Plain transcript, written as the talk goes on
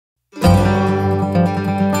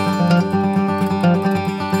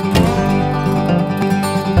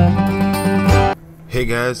Hey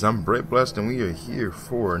guys, I'm Bright Blast and we are here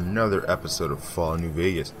for another episode of Fallout New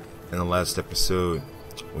Vegas. In the last episode,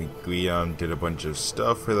 we did a bunch of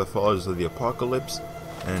stuff for the Followers of the Apocalypse,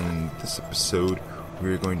 and in this episode,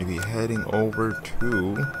 we're going to be heading over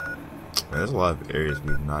to... there's a lot of areas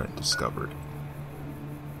we've not discovered.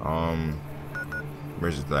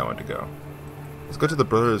 Where's that one to go? Let's go to the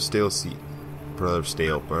Brotherhood of Steel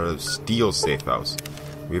safe house.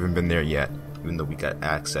 We haven't been there yet, even though we got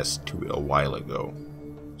access to it a while ago.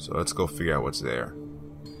 So let's go figure out what's there,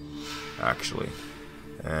 actually.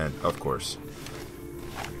 And, of course.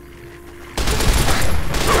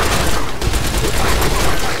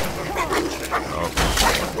 Oh.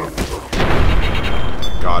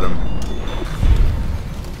 Got him.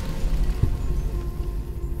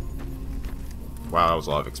 Wow, that was a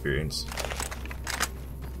lot of experience.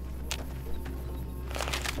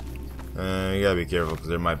 You gotta be careful because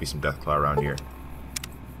there might be some Deathclaw around here.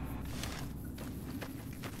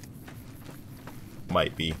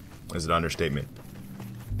 Might be is an understatement.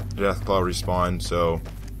 Deathclaw respawn, so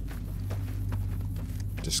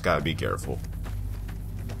just gotta be careful.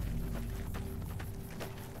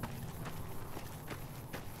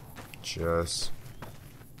 Just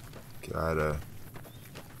gotta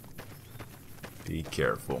be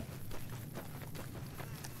careful.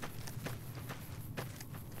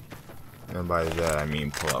 And by that I mean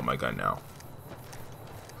pull out my gun now.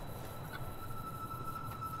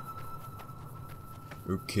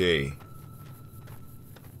 Okay.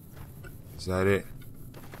 Is that it?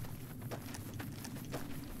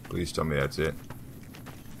 Please tell me that's it.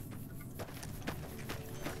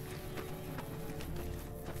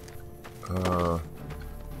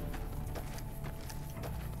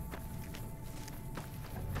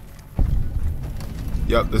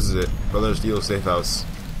 Yep, this is it. Brother's Steel safe house.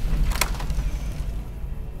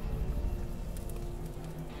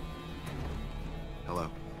 Hello.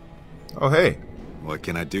 Oh, hey. What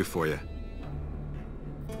can I do for you?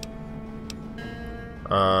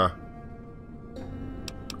 Can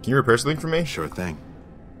you repair something for me? Sure thing.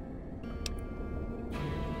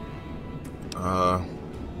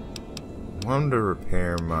 Wanted to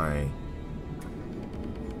repair my...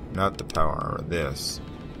 not the power armor, this.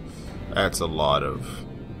 That's a lot of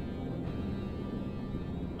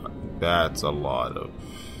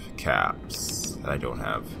caps that I don't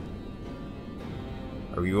have.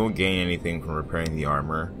 We won't gain anything from repairing the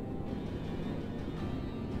armor,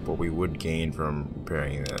 but we would gain from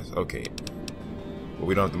repairing this. Okay, but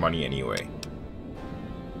we don't have the money anyway.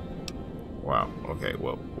 Wow. Okay.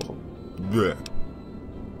 Well. Bleh.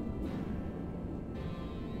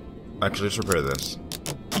 Actually, let's repair this.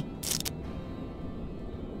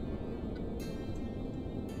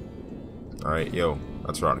 All right, yo,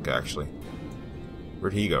 that's Veronica. Actually,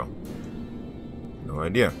 where'd he go? No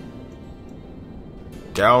idea.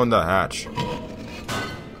 Down the hatch.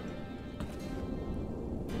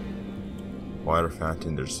 Water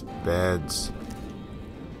fountain, there's beds.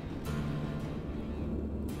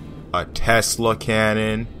 A Tesla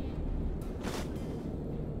cannon.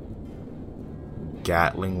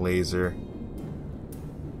 Gatling laser.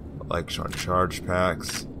 Electron charge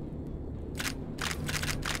packs.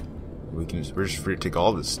 We're just free to take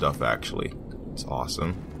all this stuff, actually. It's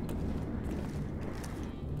awesome.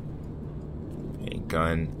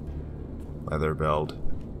 Gun, leather belt,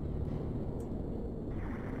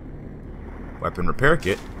 weapon repair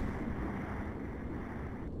kit.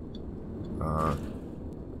 Don't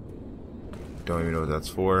even know what that's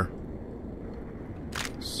for.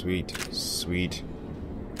 Sweet, sweet.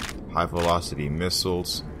 High velocity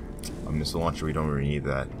missiles. A missile launcher, we don't really need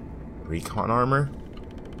that. Recon armor.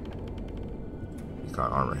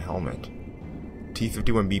 Recon armor helmet.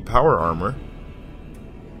 T-51B power armor.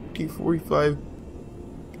 T-45.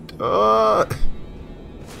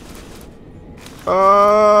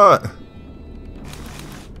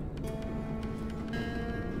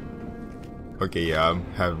 Okay, yeah, I'm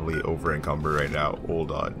heavily over encumbered right now.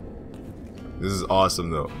 Hold on. This is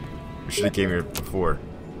awesome though. We should have came here before.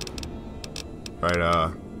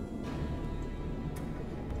 Right,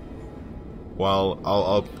 well,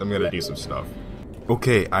 I'm gonna do some stuff.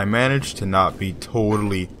 Okay, I managed to not be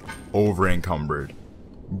totally over encumbered,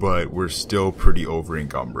 but we're still pretty over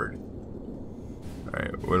encumbered.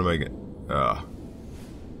 Alright, what am I getting?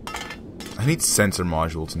 I need sensor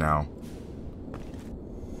modules now.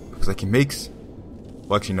 Because I can make...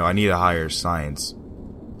 well, actually, no, I need a higher science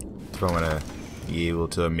if I want to be able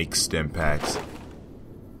to make stim packs.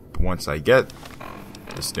 But once I get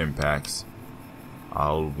the stim packs,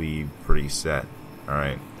 I'll be pretty set.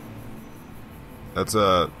 Alright. That's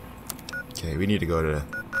okay, we need to go to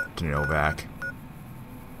Novak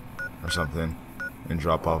or something. and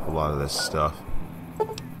drop off a lot of this stuff.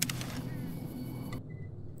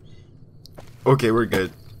 Okay, we're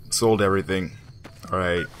good. Sold everything.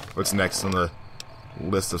 Alright, what's next on the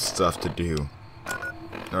list of stuff to do?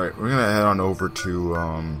 Alright, we're gonna head on over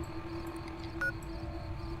to,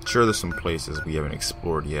 sure, there's some places we haven't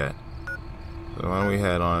explored yet. So why don't we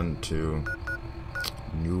head on to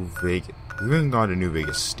New Vegas. We haven't gone to New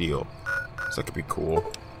Vegas Steel. So that could be cool.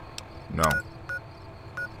 No.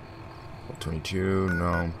 22,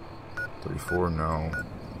 no. 34, no.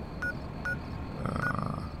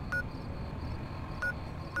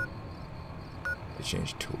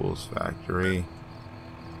 Change tools factory.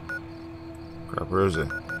 Crap, where is it?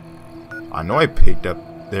 I know I picked up.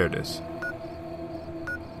 There it is.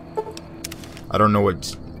 I don't know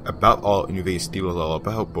what about all New Vegas Steel is all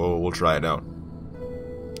about, but we'll try it out.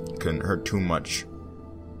 Couldn't hurt too much.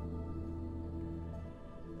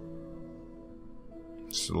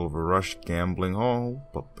 Silver Rush Gambling Hall.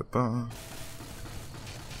 Ba, ba, ba.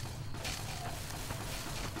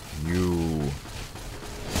 You.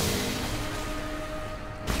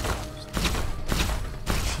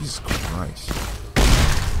 Jesus Christ.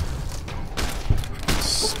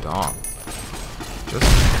 Stop.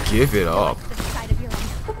 Just give it up.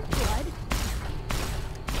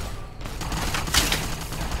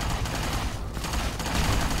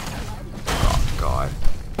 Oh, God.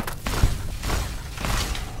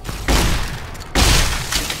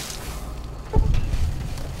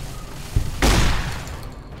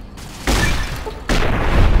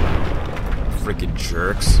 Freaking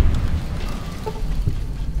jerks.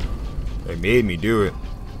 They made me do it.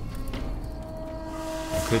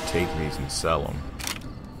 I could take these and sell them.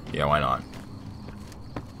 Yeah, why not?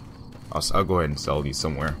 I'll go ahead and sell these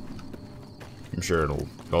somewhere. I'm sure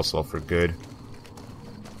they'll sell for good.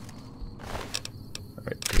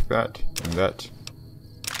 Alright, take that, and that,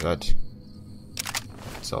 that.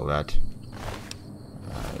 Sell that.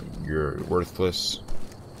 You're worthless.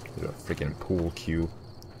 There's a freaking pool cue.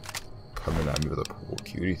 Coming at me with a pool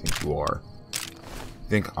cue. Who do you think you are?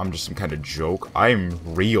 Think I'm just some kind of joke? I'm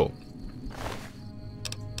real.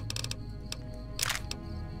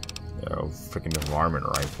 Oh, freaking varmint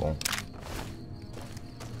rifle.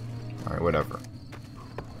 Alright, whatever.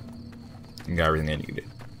 I got everything I needed.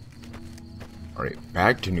 Alright,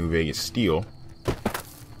 back to New Vegas Steel.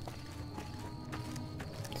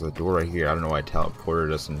 There's a door right here. I don't know why teleporter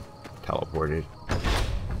doesn't teleport it.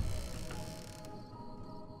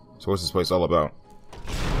 So what's this place all about?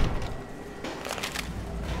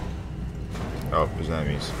 Oh, there's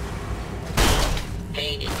enemies.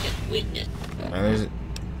 Pain is just weakness. And there's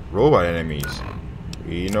robot enemies.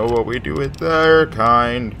 We know what we do with their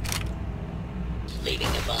kind. Leaving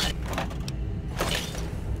the body. Come on,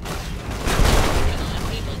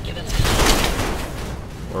 people, give us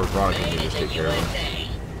a Or Ron can just take care of them.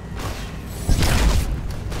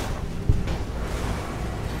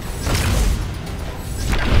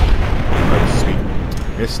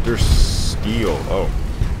 Let's see. Mr. Steel. Oh.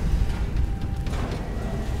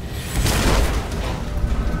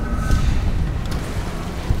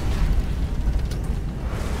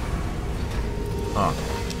 Huh.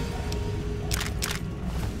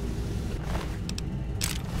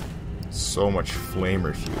 So much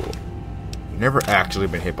flamer fuel. Never actually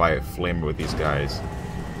been hit by a flamer with these guys.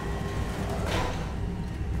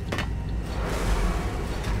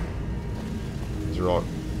 These are all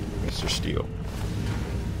Mr. Steel.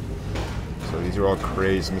 So these are all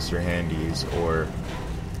crazed Mr. Handies or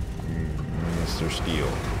Mr. Steel.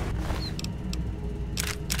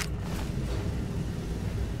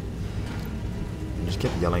 I just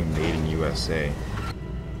kept yelling "Made in USA."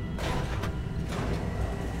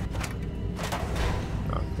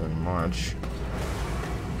 Nothing much.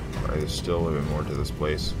 Alright, there's still a little bit more to this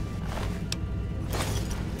place.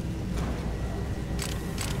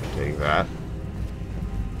 Take that.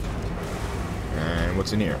 And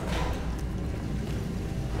what's in here?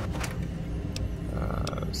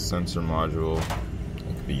 Sensor module.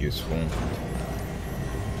 That could be useful. You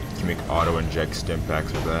can make auto inject stim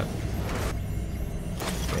packs with that.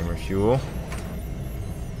 Flamer fuel.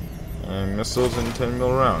 And missiles in 10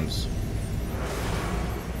 mil rounds.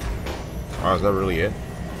 Oh, is that really it?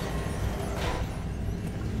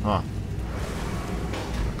 Huh.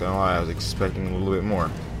 Not gonna lie, I was expecting a little bit more.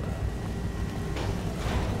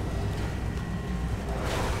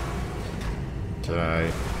 Can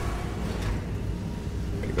I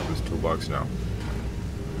pick up this toolbox now?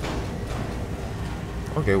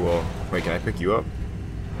 Okay, well, wait, can I pick you up?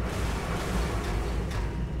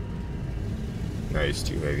 No, it's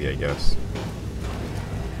too heavy, I guess.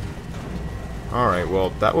 Alright, well,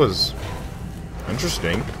 that was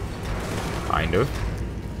interesting. Kind of.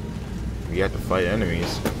 We have to fight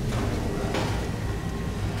enemies.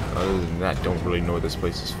 Other than that, don't really know what this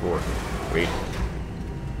place is for. Wait.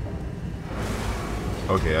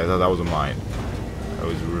 Okay, I thought that was a mine. I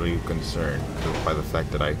was really concerned by the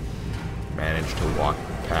fact that I managed to walk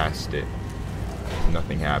past it.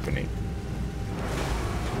 Nothing happening.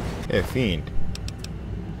 Hey, fiend.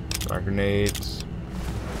 Fire grenades.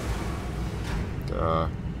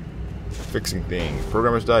 Fixing things.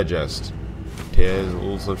 Programmer's Digest.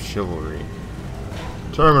 Tales of Chivalry.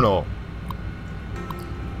 Terminal.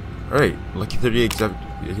 Alright, Lucky 38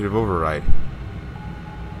 executive override.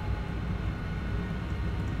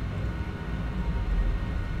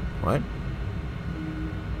 What?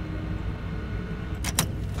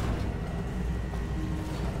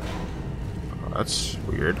 Oh, that's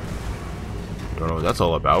weird. Don't know what that's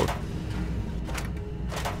all about.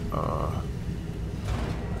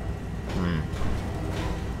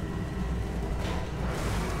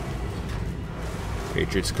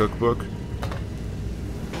 Patriots Cookbook.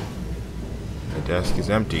 The desk is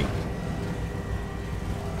empty.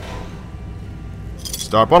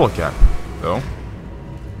 Star bottle cap, though.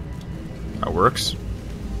 That works.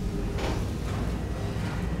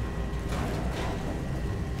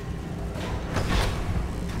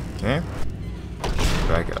 Okay.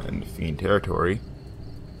 Back out into Fiend territory.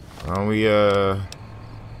 Why don't we head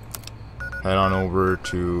on over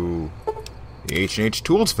to the H&H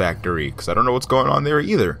Tools Factory, because I don't know what's going on there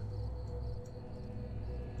either.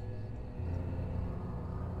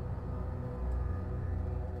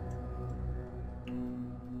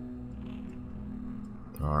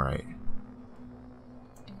 Alright.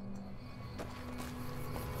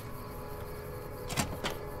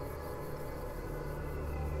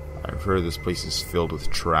 I've heard this place is filled with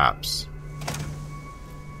traps.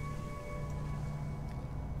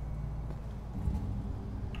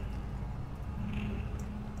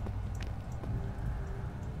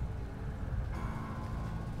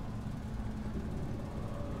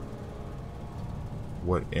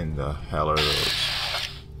 What in the hell are those?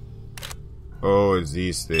 Oh, it's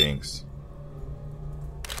these things.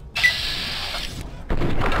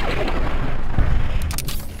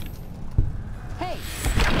 Hey.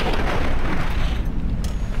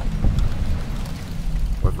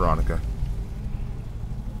 What, Veronica?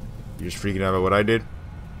 You're just freaking out about what I did?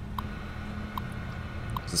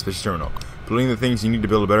 Suspicious terminal. Pulling the things you need to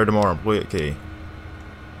build a better tomorrow. Employee at K.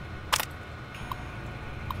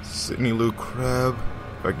 Sydney Lou Crab.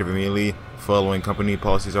 Effective immediately. Following company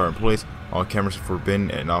policies are in place. All cameras are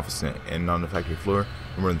forbidden in office and on the factory floor.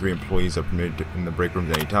 No more than 3 employees are permitted in the break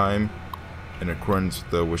rooms at any time. In accordance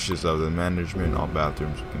with the wishes of the management, all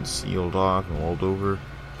bathrooms have been sealed off and walled over.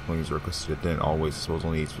 Employees are requested to attend always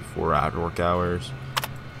disposal needs before or after work hours.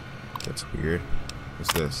 That's weird.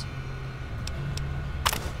 What's this?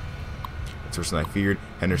 It's worse than I feared.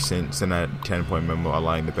 Henderson sent a 10-point memo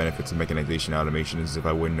outlining the benefits of mechanization and automation, as if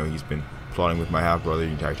I wouldn't know he's been plotting with my half-brother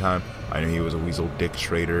the entire time. I knew he was a weasel dick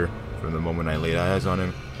trader from the moment I laid eyes on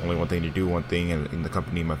him. Only one thing to do, one thing in the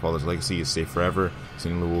company, my father's legacy is safe forever.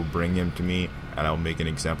 Sinlu will bring him to me, and I'll make an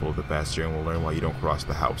example of the pasture, and we'll learn why you don't cross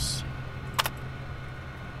the house.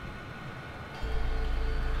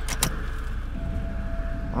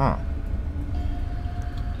 Huh.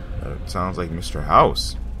 That sounds like Mr.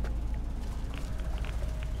 House.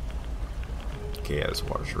 Okay, yeah, this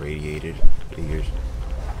water's radiated. Figures.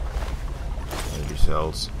 Energy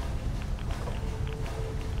cells.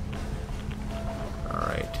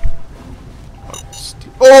 Alright.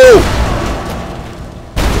 Oh!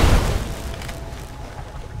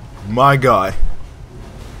 My God.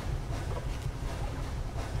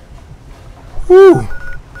 Whew!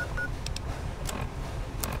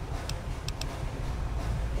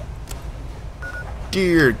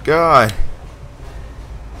 Dear God.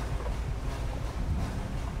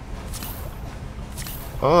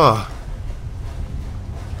 Oh.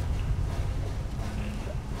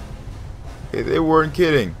 Hey, they weren't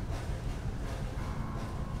kidding.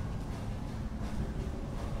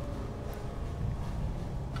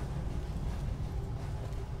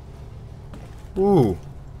 Ooh.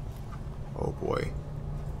 Oh boy.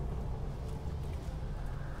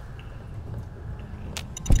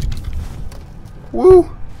 Woo.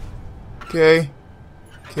 Okay.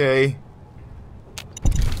 Okay.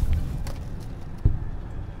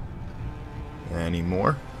 Any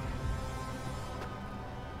more?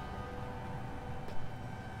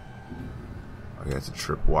 Okay, that's a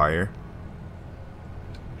trip wire.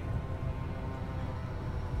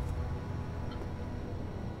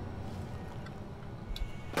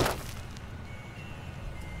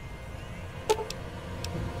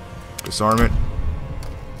 Disarm it.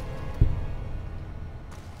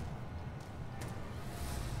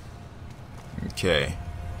 Okay.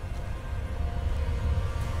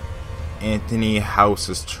 Anthony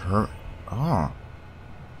House's turn. Oh.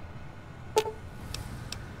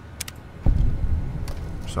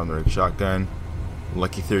 Thunderig shotgun.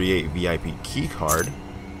 Lucky 38 VIP key card.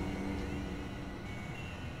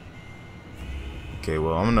 Okay,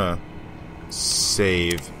 well, I'm gonna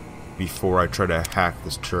save before I try to hack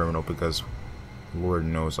this terminal because Lord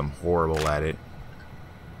knows I'm horrible at it.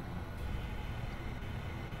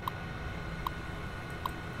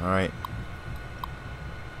 Alright.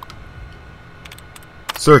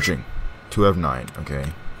 Searching. 2F9.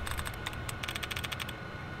 Okay.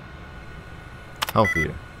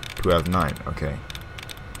 Healthier. 2F9. Okay.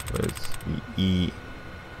 Where's the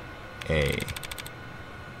EA?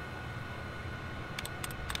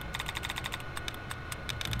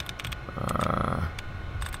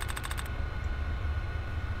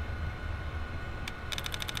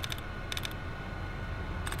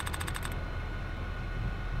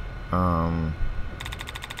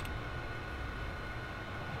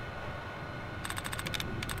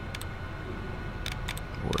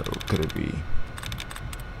 What could it be?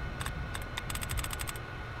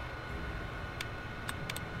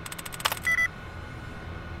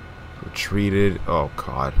 Retreated. Oh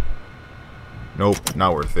god. Nope,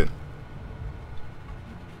 not worth it.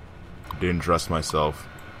 Didn't trust myself.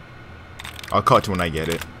 I'll cut when I get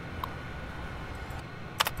it.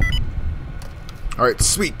 Alright,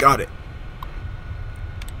 sweet, got it.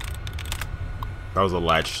 That was a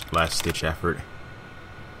last stitch effort.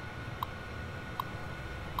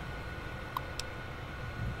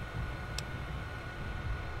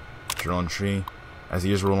 Journal entry. As the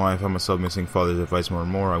years roll on, I find myself missing father's advice more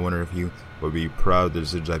and more. I wonder if you would be proud of the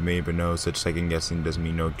decisions I've made, but no, such second guessing does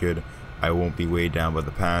me no good. I won't be weighed down by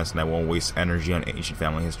the past, and I won't waste energy on ancient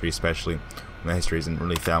family history, especially when that history isn't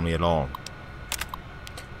really family at all.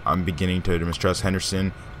 I'm beginning to mistrust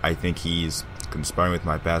Henderson. I think he's conspiring with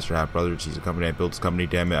my bastard half-brother. He's a company that built this company,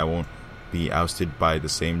 damn it. I won't be ousted by the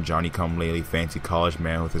same Johnny-come-lately fancy college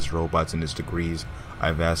man with his robots and his degrees.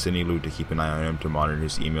 I've asked Sidney Lou to keep an eye on him to monitor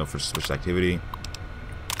his email for suspicious activity.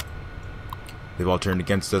 They've all turned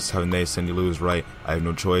against us, haven't they? Sidney Lou is right. I have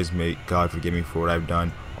no choice. May God forgive me for what I've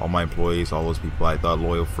done. All my employees, all those people I thought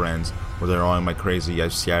loyal friends, were they all am I crazy?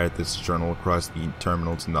 I've scattered this journal across the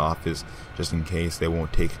terminals in the office just in case they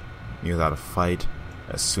won't take me without a fight.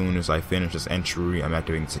 As soon as I finish this entry, I'm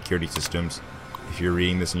activating the security systems. If you're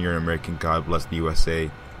reading this and you're an American, God bless the USA.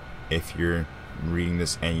 If you're reading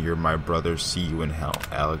this and you're my brother, see you in hell.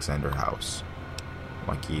 Alexander House.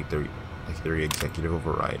 Lucky 30 executive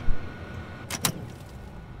override.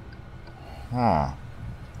 Huh.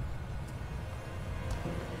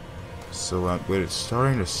 So what it's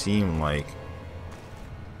starting to seem like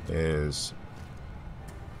is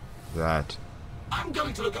that I'm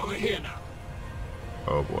going to look over here now.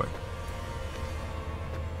 Oh boy.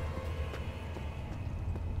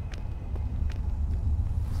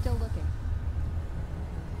 Still looking.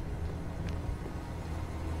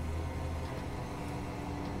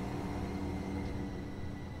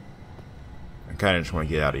 I kind of just want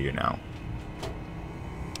to get out of here now.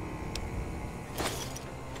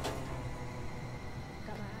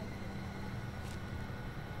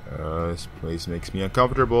 This place makes me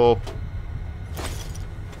uncomfortable.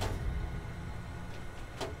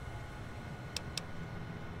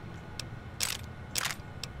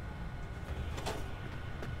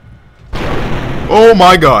 Oh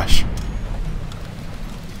my gosh.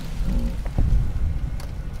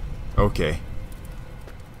 Okay.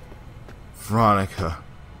 Veronica.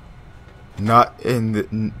 Not in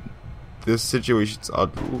the... This situation's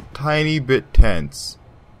a tiny bit tense.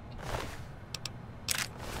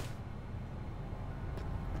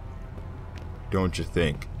 Don't you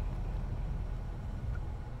think?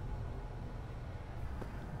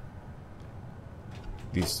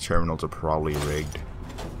 These terminals are probably rigged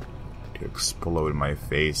to explode in my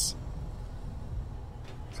face.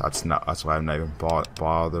 That's why I'm not even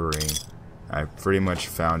bothering. I've pretty much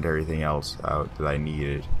found everything else out that I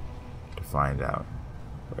needed to find out.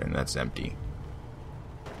 And that's empty.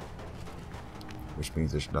 Which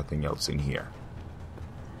means there's nothing else in here.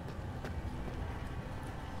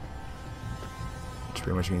 Which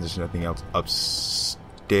pretty much means there's nothing else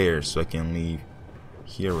upstairs, so I can leave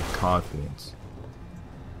here with confidence.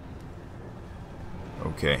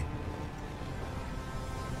 Okay.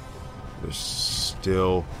 There's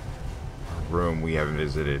still a room we haven't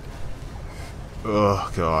visited.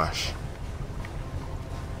 Oh gosh.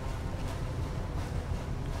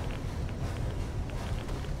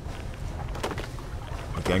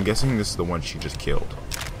 Okay, I'm guessing this is the one she just killed.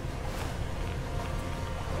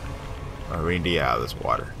 Alright, we need to get out of this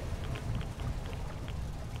water.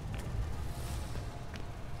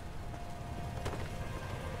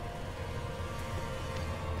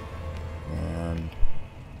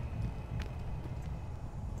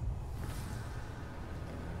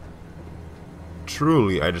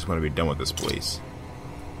 truly, I just want to be done with this place.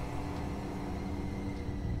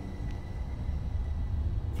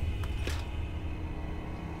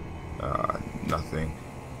 Nothing.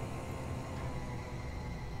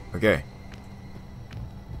 Okay.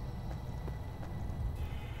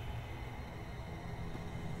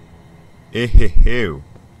 Ew.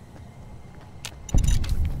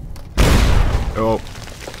 Oh.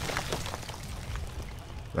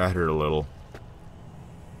 That hurt a little.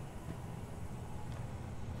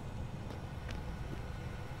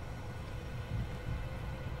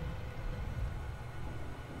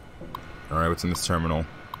 Alright, what's in this terminal?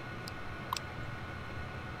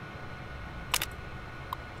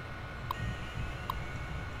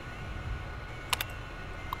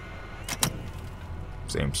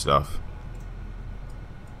 Same stuff.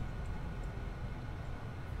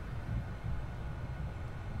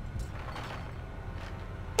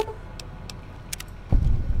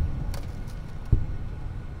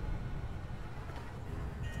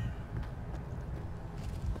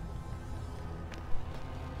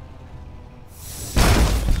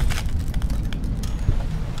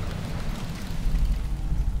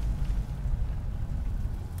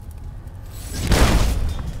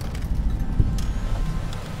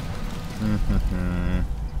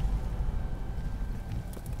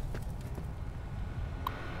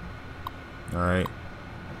 Alright.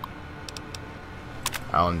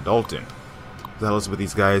 Alan Dalton. What the hell is with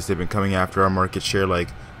these guys? They've been coming after our market share like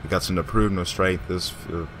we got something to prove. No strike. Did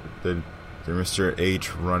Mr.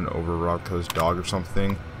 H run over Rocco's dog or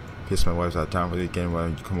something? Pissed my wife's out of town for the weekend. Why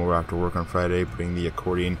don't you come over after work on Friday, bring the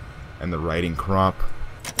accordion and the riding crop?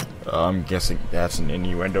 I'm guessing that's an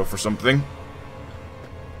innuendo for something.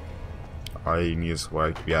 I need his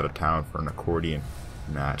wife to be out of town for an accordion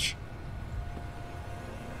match.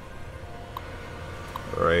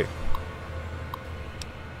 Alright.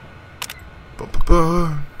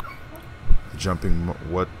 Jumping.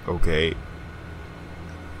 What? Okay.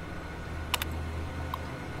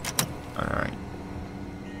 Alright.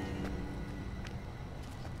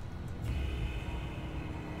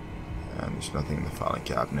 And there's nothing in the filing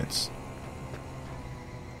cabinets.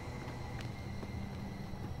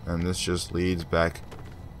 And this just leads back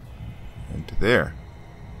into there.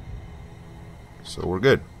 So we're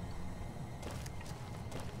good.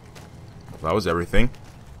 That was everything.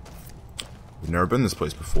 We've never been this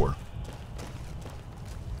place before.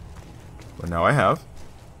 But now I have.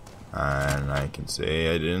 And I can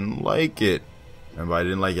say I didn't like it. And by I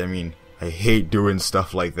didn't like it, I mean I hate doing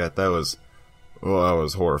stuff like that. That was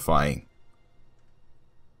horrifying.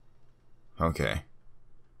 Okay.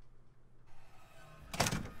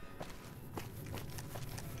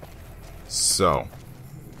 So,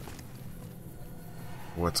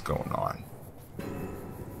 what's going on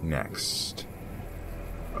next?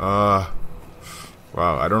 Wow,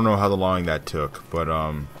 I don't know how long that took, but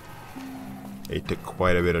it took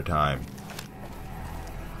quite a bit of time,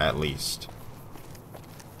 at least.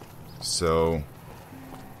 So,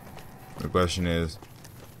 the question is,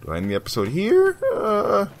 do I end the episode here?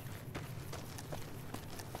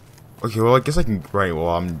 Okay, well, I guess I can. Right, well,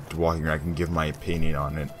 I'm walking around. I can give my opinion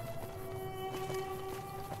on it.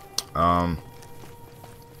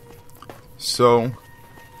 So,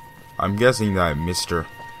 I'm guessing that Mr.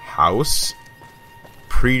 House,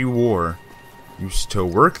 pre-war, used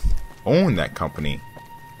to own that company.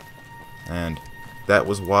 And that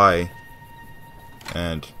was why,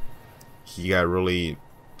 and he got really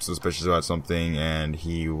suspicious about something, and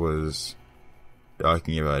he was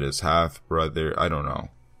talking about his half-brother. I don't know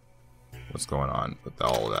what's going on with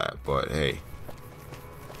all that, but hey.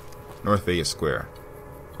 North Vegas Square.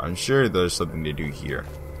 I'm sure there's something to do here.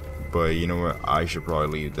 But you know what? I should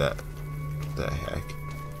probably leave that. What the heck?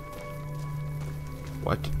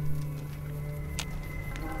 What?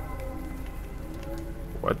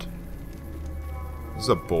 What? This is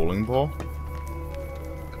a bowling ball?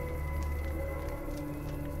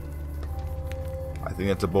 I think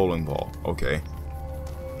that's a bowling ball. Okay.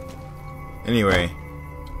 Anyway.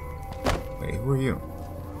 Wait, who are you?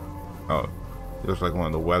 Oh. He looks like one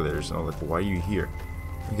of the weathers. And I was like, why are you here?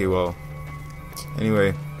 Okay, well.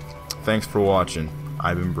 Anyway. Thanks for watching.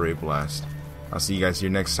 I've been Brave Blast. I'll see you guys here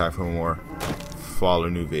next time for more Fall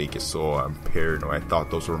of New Vegas. So I'm paranoid. I thought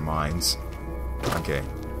those were mines. Okay.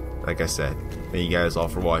 Like I said, thank you guys all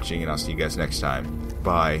for watching, and I'll see you guys next time.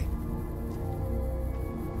 Bye.